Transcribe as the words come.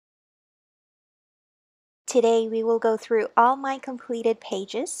Today we will go through all my completed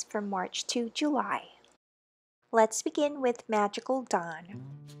pages from March to July. Let's begin with Magical Dawn.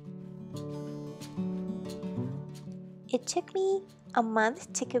 It took me a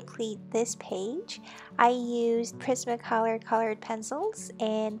month to complete this page. I used Prismacolor colored pencils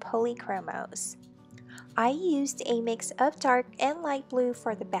and polychromos. I used a mix of dark and light blue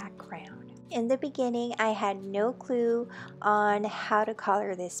for the background. In the beginning, I had no clue on how to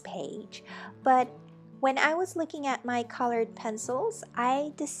color this page, but when I was looking at my colored pencils,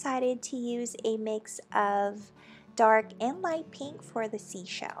 I decided to use a mix of dark and light pink for the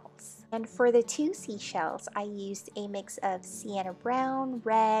seashells. And for the two seashells, I used a mix of sienna brown,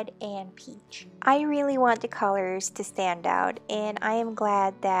 red, and peach. I really want the colors to stand out, and I am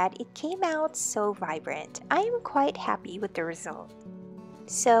glad that it came out so vibrant. I am quite happy with the result.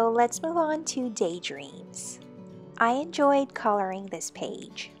 So let's move on to Daydreams. I enjoyed coloring this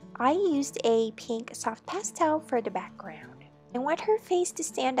page. I used a pink soft pastel for the background. I want her face to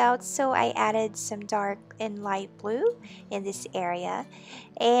stand out, so I added some dark and light blue in this area.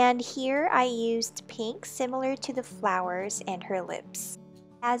 And here I used pink similar to the flowers and her lips.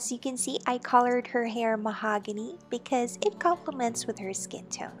 As you can see, I colored her hair mahogany because it complements with her skin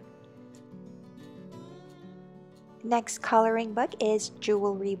tone. Next coloring book is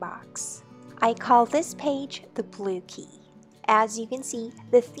Jewelry Box. I call this page the Blue Key. As you can see,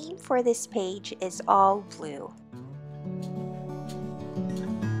 the theme for this page is all blue.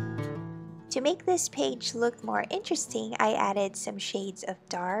 To make this page look more interesting, I added some shades of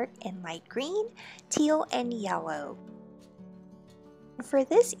dark and light green, teal, and yellow. For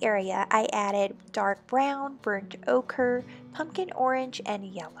this area, I added dark brown, burnt ochre, pumpkin orange, and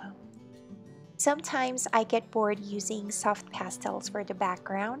yellow. Sometimes I get bored using soft pastels for the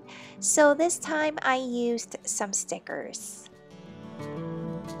background, so this time I used some stickers.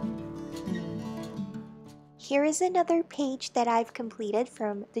 Here is another page that I've completed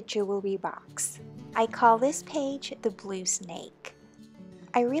from the Jewelry Box. I call this page the Blue Snake.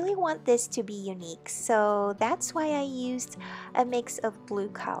 I really want this to be unique, so that's why I used a mix of blue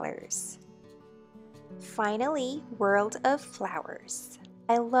colors. Finally, World of Flowers.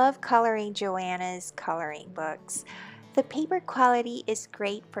 I love coloring Johanna's coloring books. The paper quality is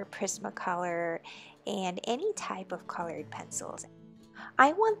great for Prismacolor and any type of colored pencils.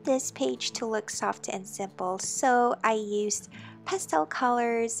 I want this page to look soft and simple, so I used pastel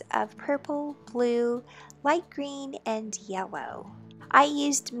colors of purple, blue, light green, and yellow. I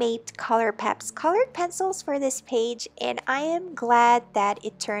used Mate Color Peps colored pencils for this page, and I am glad that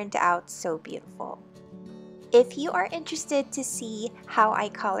it turned out so beautiful. If you are interested to see how I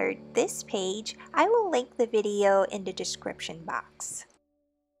colored this page, I will link the video in the description box.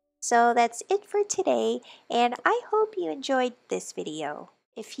 So that's it for today, and I hope you enjoyed this video.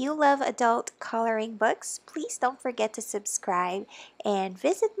 If you love adult coloring books, please don't forget to subscribe and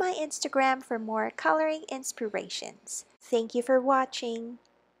visit my Instagram for more coloring inspirations. Thank you for watching.